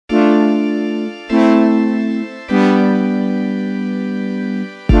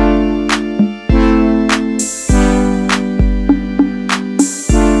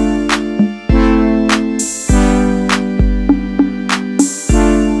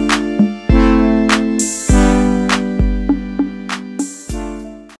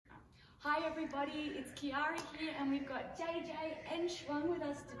and we've got JJ and Schwung with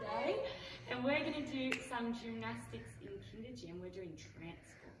us today, and we're going to do some gymnastics in Kinder Gym. We're doing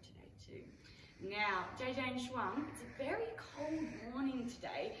transport today too. Now, JJ and Schwung, it's a very cold morning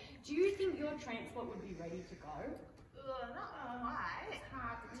today. Do you think your transport would be ready to go? Not gonna lie, it's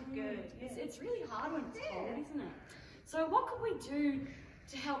hard to go. It's really hard when it's cold, isn't it? So what could we do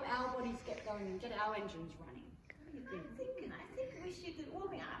to help our bodies get going and get our engines running? What do you think? I think we should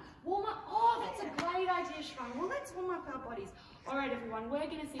warm up. Warm up? Oh, that's a great idea, Schwung. Well, let's warm up our bodies. All right, everyone, we're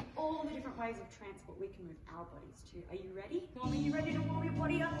going to see all the different ways of transport we can move our bodies to. Are you ready? Are you ready to warm your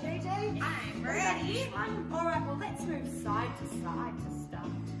body up, JJ? I'm ready. All right, well, let's move side to side to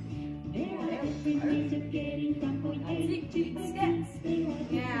start. That's it, big steps.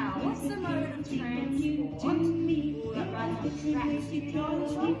 Now, what's the mode of transport? Oh, that runs on tracks. Do you know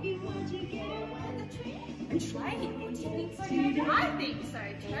which one? A train? What do you think so, JJ? I think so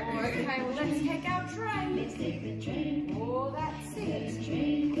too. Okay, well, let's take our train. Oh, that's it.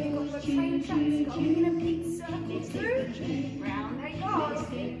 We've got the train tracks going in a big circle too. Round they go.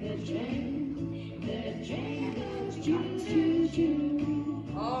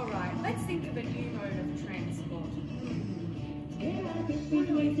 All right, let's think of a new mode of transport. What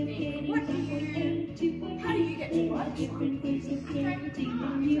do we think? How do you get to work?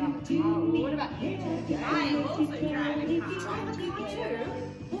 What about you? I also drive a car. Drive a car too?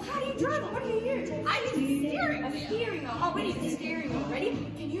 Well, how do you drive it? What do you use? I use a steering wheel. A steering wheel. Oh, we need a steering wheel. Ready?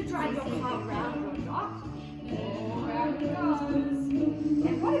 Can you drive your car around your yacht? Oh, around it goes.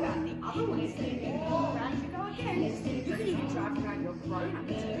 And what about the other way? Oh, around you go again. You can even drive around your grown-up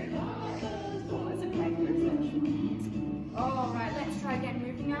too. Oh, that's a great movement. All right, let's try again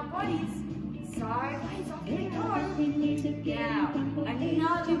moving our bodies. Sideways, off we go. Now,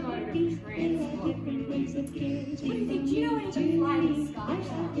 another mode of transport. What do you think? Do you know when you can fly in the sky?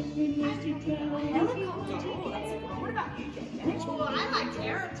 A helicopter. Oh, that's cool. What about you, JJ? Oh, I like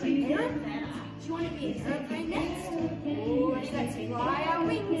aeroplanes. Aeroplanes? Do you want to be an aeroplane next? Oh, let's fly our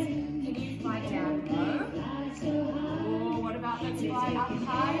wings. Can you fly down low? Oh, what about let's fly up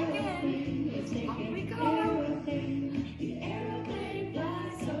high again? Up we go.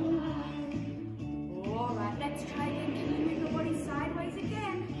 Alright, let's try again. Can you move your body sideways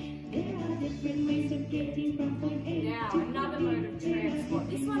again? Now, another mode of transport.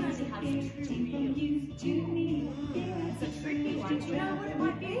 This one only has 2 wheels. It's a tricky one. Do you know what it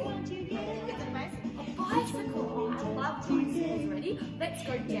might be? It's a bicycle. A bicycle. Oh, I love bicycles. Ready? Let's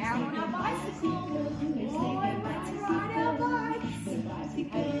go down on our bicycle. Oh, and let's ride our bikes.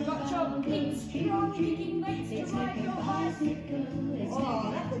 Have you got your big, strong, kicking legs to ride your bicycle? Oh,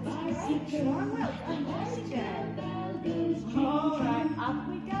 that looks great, Sean. Well done, Alright, up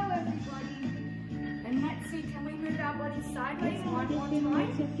we go, everybody. And let's see, can we move our bodies sideways one more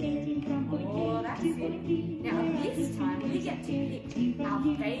time? Oh, that's it. Now, this time we get to pick our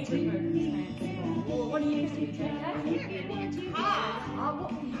favourite mode of transport. Oh, what do you do, JJ? A car. What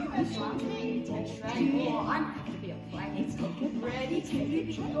will you be, Sean? A train. Oh, I'm going to have to be a plane. Ready to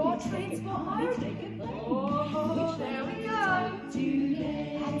pick your transport mode? Oh, there we go.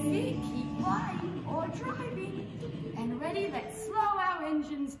 That's it. Keep flying or driving. And ready, let's slow our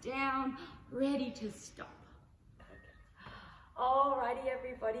engines down. Ready to stop. Alrighty,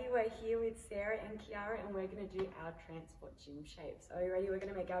 everybody, we're here with Sarah and Kiara, and we're going to do our transport gym shapes. Are you ready? We're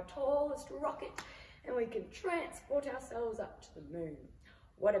going to make our tallest rocket, and we can transport ourselves up to the moon.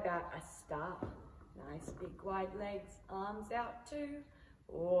 What about a star? Nice big wide legs, arms out too.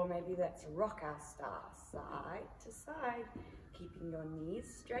 Or maybe let's rock our star side to side, keeping your knees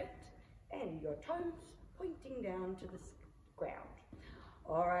straight and your toes pointing down to the ground.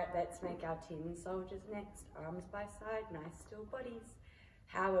 All right, let's make our tin soldiers next. Arms by side, nice still bodies.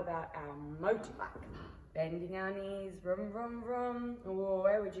 How about our motorbike? Bending our knees, vroom, vroom, vroom. Oh,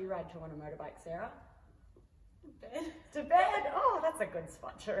 where would you ride to on a motorbike, Sarah? Bed. To bed? Oh, that's a good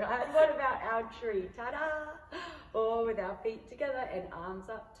spot to ride. What about our tree? Ta-da! Or with our feet together and arms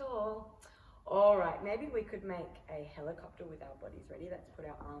up tall. All right, maybe we could make a helicopter with our bodies. Ready? Let's put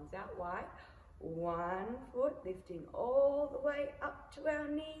our arms out wide. One foot lifting all the way up to our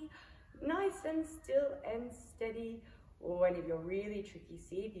knee. Nice and still and steady. Or and if you're really tricky,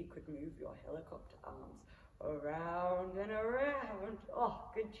 see if you could move your helicopter arms around and around.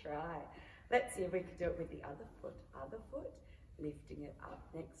 Oh, good try. Let's see if we could do it with the other foot. Other foot, lifting it up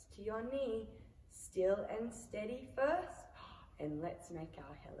next to your knee. Still and steady first. And let's make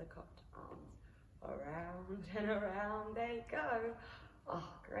our helicopter arms around and around they go. Oh,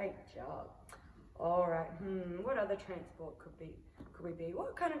 great job. All right, what other transport could we be?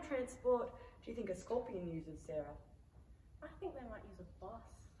 What kind of transport do you think a scorpion uses, Sarah? I think they might use a bus.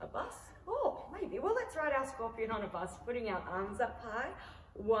 A bus? Oh, maybe. Well, let's ride our scorpion on a bus, putting our arms up high,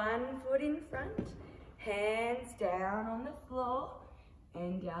 one foot in front, hands down on the floor,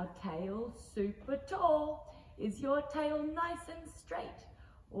 and our tail super tall. Is your tail nice and straight?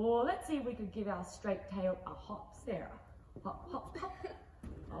 Or let's see if we could give our straight tail a hop, Sarah. Hop, hop, hop.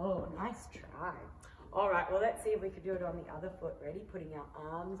 Oh, nice try. All right, well, let's see if we could do it on the other foot. Ready? Putting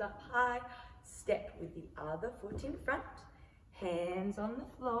our arms up high, step with the other foot in front, hands on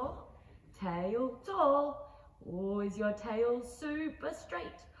the floor, tail tall. Or is your tail super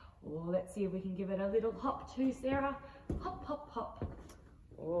straight? Or let's see if we can give it a little hop too, Sarah. Hop, hop, hop.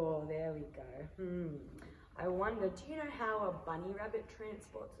 Oh, there we go. I wonder, do you know how a bunny rabbit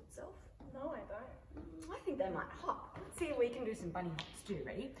transports itself? No, I don't. I think they might hop. Let's see if we can do some bunny hops too.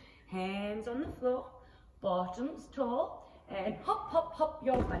 Ready? Hands on the floor, bottoms tall, and hop, hop, hop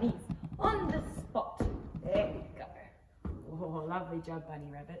your bunnies on the spot. There we go. Oh, lovely job, bunny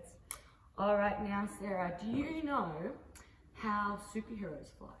rabbits. All right, now, Sarah, do you know how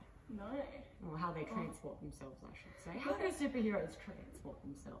superheroes fly? No. Or how they transport themselves, I should say. How do superheroes transport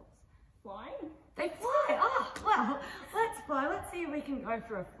themselves? Flying? They fly! Oh, well, let's fly. Let's see if we can go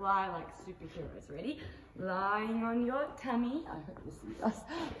for a fly like superheroes. Ready? Lying on your tummy. I hope you see us.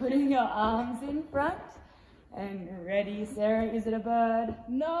 Putting your arms in front. And ready, Sarah. Is it a bird?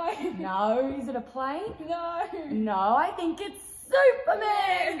 No. No. Is it a plane? No. No, I think it's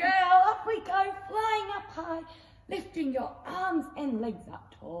Superman, girl. Up we go, flying up high, lifting your arms and legs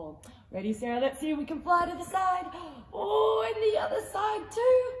up tall. Ready, Sarah? Let's see if we can fly to the side. Oh, and the other side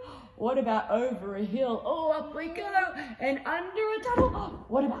too. What about over a hill? Oh, up we go. And under a tunnel. Oh,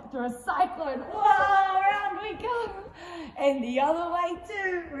 what about through a cyclone? Whoa, round we go. And the other way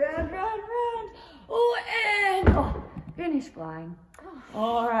too. Round, round, round. Oh, and finish flying.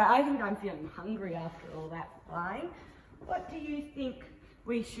 All right, I think I'm feeling hungry after all that flying. What do you think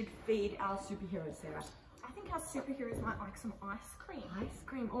we should feed our superheroes, Sarah? I think our superheroes might like some ice cream. Ice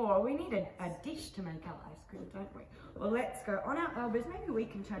cream? Oh, we need a dish to make our ice cream, don't we? Well, let's go on our elbows. Maybe we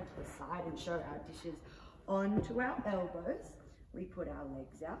can turn to the side and show our dishes onto our elbows. We put our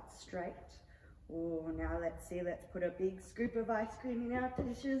legs out straight. Oh, now let's see. Let's put a big scoop of ice cream in our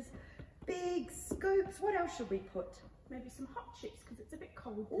dishes. Big scoops. What else should we put? Maybe some hot chips because it's a bit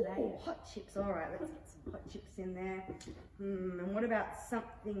cold today. Oh, hot chips. All right, let's get some hot chips in there. And what about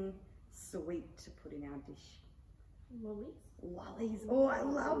something sweet to put in our dish? Lollies? Lollies. Oh, I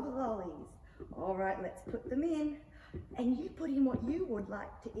love lollies. All right, let's put them in. And you put in what you would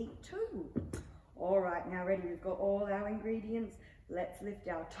like to eat too. All right, now ready, we've got all our ingredients. Let's lift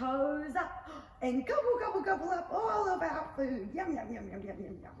our toes up and gobble, gobble, gobble up all of our food. Yum, yum, yum, yum, yum,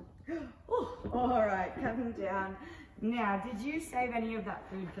 yum, yum. Oh, all right, coming down. Now, did you save any of that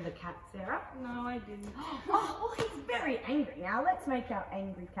food for the cat, Sarah? No, I didn't. Oh, he's very angry. Now, let's make our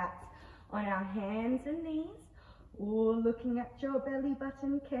angry cats on our hands and knees. Oh, looking at your belly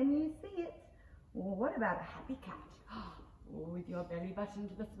button, can you see it? Or what about a happy cat? Oh, with your belly button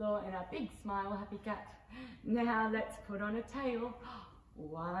to the floor and a big smile, happy cat. Now let's put on a tail.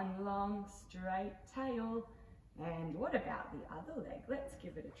 One long straight tail. And what about the other leg? Let's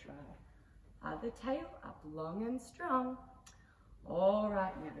give it a try. Other tail up long and strong. All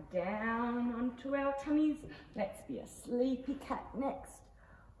right, now down onto our tummies. Let's be a sleepy cat next.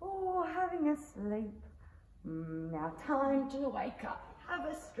 Oh, having a sleep. Now time to wake up. Have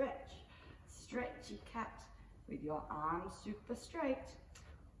a stretch. Stretchy cat with your arms super straight.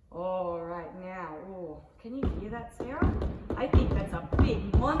 All right, now, oh, can you hear that, Sarah? I think that's a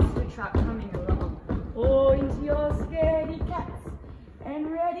big monster truck coming along. Oh, into your scaredy cats.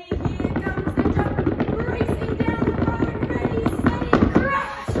 And ready, here comes the truck, racing down the road, ready, steady,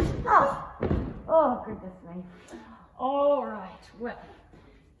 crash! Oh, goodness me. All right, well,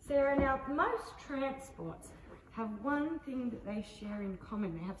 Sarah, now, most transports have one thing that they share in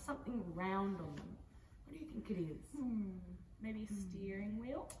common. They have something round on them. What do you think it is? Maybe a steering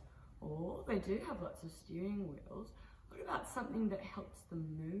wheel? Oh, they do have lots of steering wheels. What about something that helps them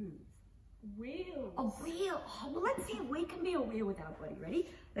move? Wheels. A wheel. Oh, well, let's see if we can be a wheel with our body. Ready?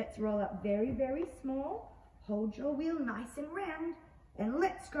 Let's roll up very, very small. Hold your wheel nice and round. And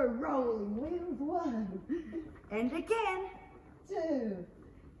let's go rolling. Wheels 1. And again. 2.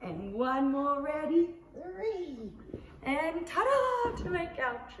 And one more. Ready? 3. And ta-da! To make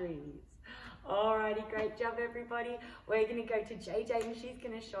our trees. Alrighty, great job everybody. We're going to go to JJ and she's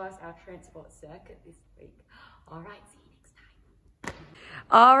going to show us our transport circuit this week. Alright, see you next time.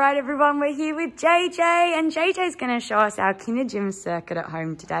 All right, everyone, we're here with JJ, and JJ's going to show us our kinder gym circuit at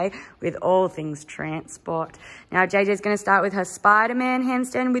home today with all things transport. Now, JJ's going to start with her Spider-Man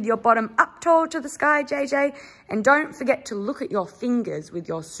handstand with your bottom up tall to the sky, JJ. And don't forget to look at your fingers with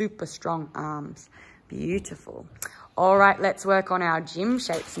your super strong arms. Beautiful. All right, let's work on our gym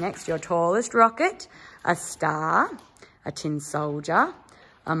shapes next. Your tallest rocket, a star, a tin soldier,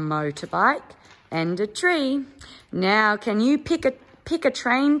 a motorbike, and a tree. Now, can you pick a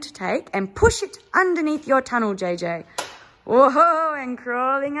train to take and push it underneath your tunnel, JJ? Whoa, and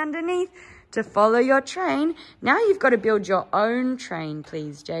crawling underneath to follow your train. Now you've got to build your own train,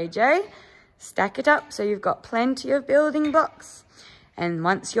 please, JJ. Stack it up so you've got plenty of building blocks. And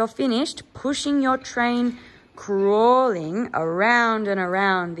once you're finished pushing your train, crawling around and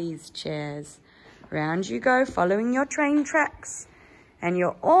around these chairs. Round you go, following your train tracks. And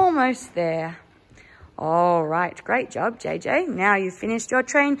you're almost there. All right, great job, JJ. Now you've finished your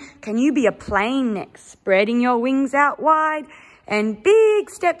train. Can you be a plane next? Spreading your wings out wide and big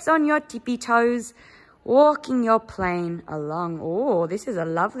steps on your tippy toes, walking your plane along. Oh, this is a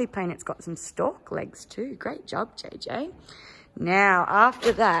lovely plane. It's got some stalk legs too. Great job, JJ. Now,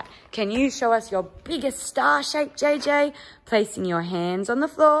 after that, can you show us your biggest star shape, JJ? Placing your hands on the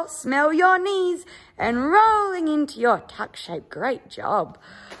floor, smell your knees, and rolling into your tuck shape. Great job.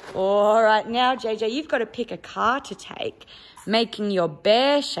 All right, now, JJ, you've got to pick a car to take, making your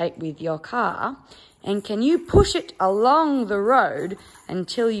bear shape with your car. And can you push it along the road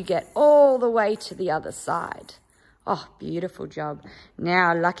until you get all the way to the other side? Oh, beautiful job.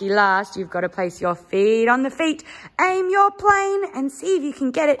 Now, lucky last, you've got to place your feet on the feet, aim your plane, and see if you can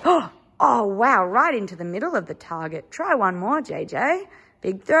get it. Oh, wow, right into the middle of the target. Try one more, JJ.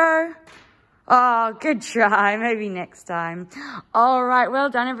 Big throw. Oh, good try. Maybe next time. All right, well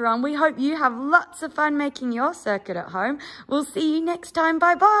done, everyone. We hope you have lots of fun making your circuit at home. We'll see you next time.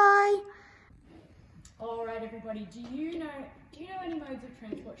 Bye-bye. All right, everybody. Do you know any modes of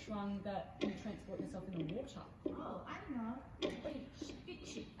transport, Shuang, that you transport yourself in the water? Oh, I know.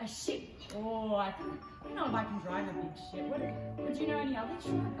 A ship. Oh, I don't know if I can drive a big ship. Would you know any others,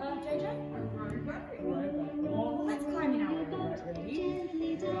 JJ? A Rowboat. Oh, let's climb in our rowboat.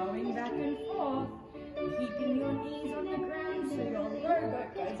 Ready? Rowing back and forth, keeping your knees on the ground so your rowboat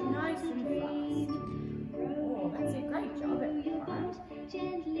goes nice and fast. Oh, that's a great job, everyone.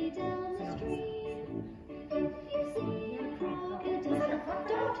 Gently down the stream. If you see a crocodile,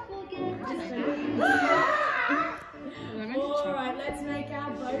 don't forget. All right, let's make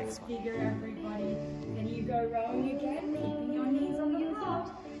our boats bigger, everybody. Can you go rowing again, keeping your knees on the floor?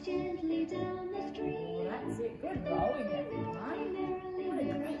 Gently down the stream. Oh, that's it. Good rowing, everyone. What a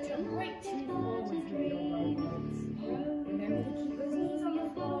great job. Great two forwards with your rowboats. Remember to keep those knees on the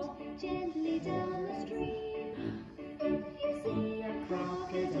floor. Gently down the stream. If you see a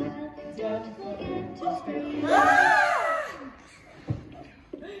crocodile, don't forget to scream.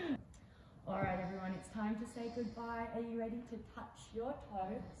 All right, everyone, it's time to say goodbye. Are you ready to touch your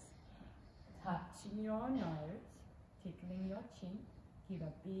toes, touching your nose, tickling your chin, give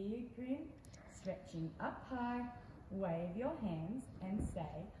a big grin, stretching up high, wave your hands and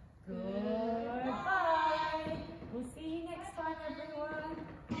say goodbye. We'll see you next time, everyone.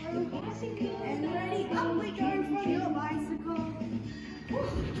 And ready, up we go for your bicycle.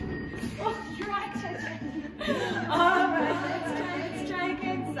 Oh, you're right, JJ. All right, let's try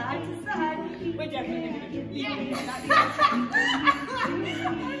again, side to side. We're definitely going to do it. Yeah.